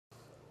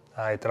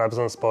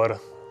Trabzonspor,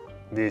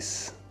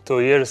 these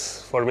 2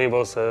 years for me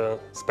was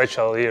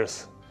special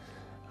years.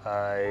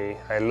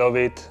 I love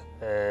it,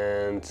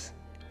 and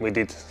we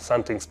did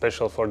something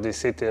special for this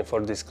city and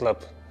for this club,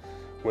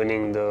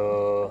 winning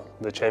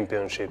the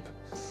championship.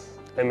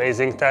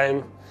 Amazing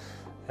time.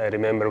 I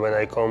remember when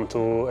I come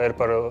to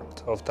airport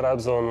of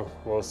Trabzon,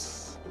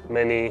 was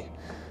many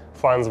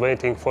fans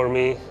waiting for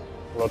me,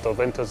 a lot of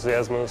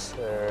enthusiasm,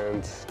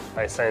 and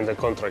I signed the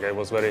contract. I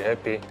was very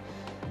happy,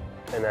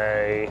 and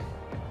I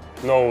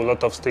know a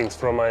lot of things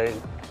from my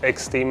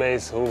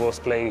ex-teammates who was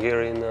playing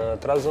here in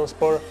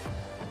Trabzonspor.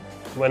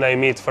 When I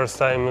meet first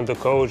time the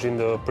coach in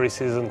the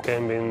pre-season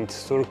camp in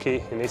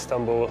Turkey, in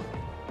Istanbul,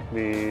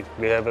 we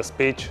have a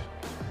speech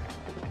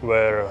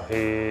where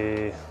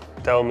he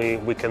tell me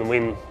we can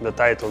win the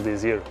title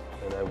this year,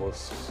 and I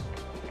was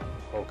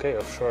okay,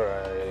 sure.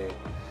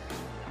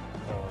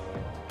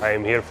 I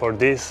am here for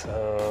this.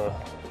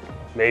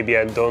 Maybe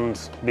I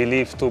don't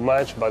believe too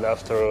much, but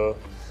after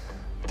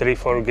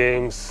 3-4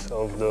 games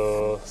of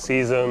the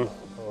season,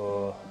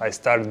 I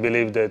start to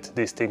believe that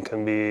this team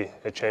can be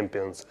a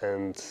champions,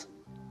 and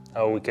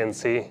how we can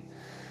see,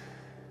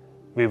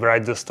 we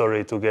write the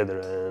story together,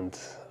 and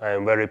I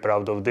am very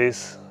proud of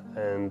this.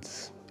 And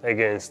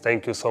again,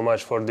 thank you so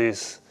much for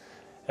this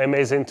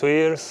amazing 2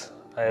 years.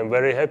 I am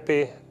very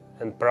happy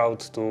and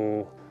proud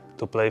to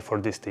play for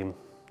this team.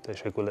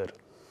 Teşekkürler.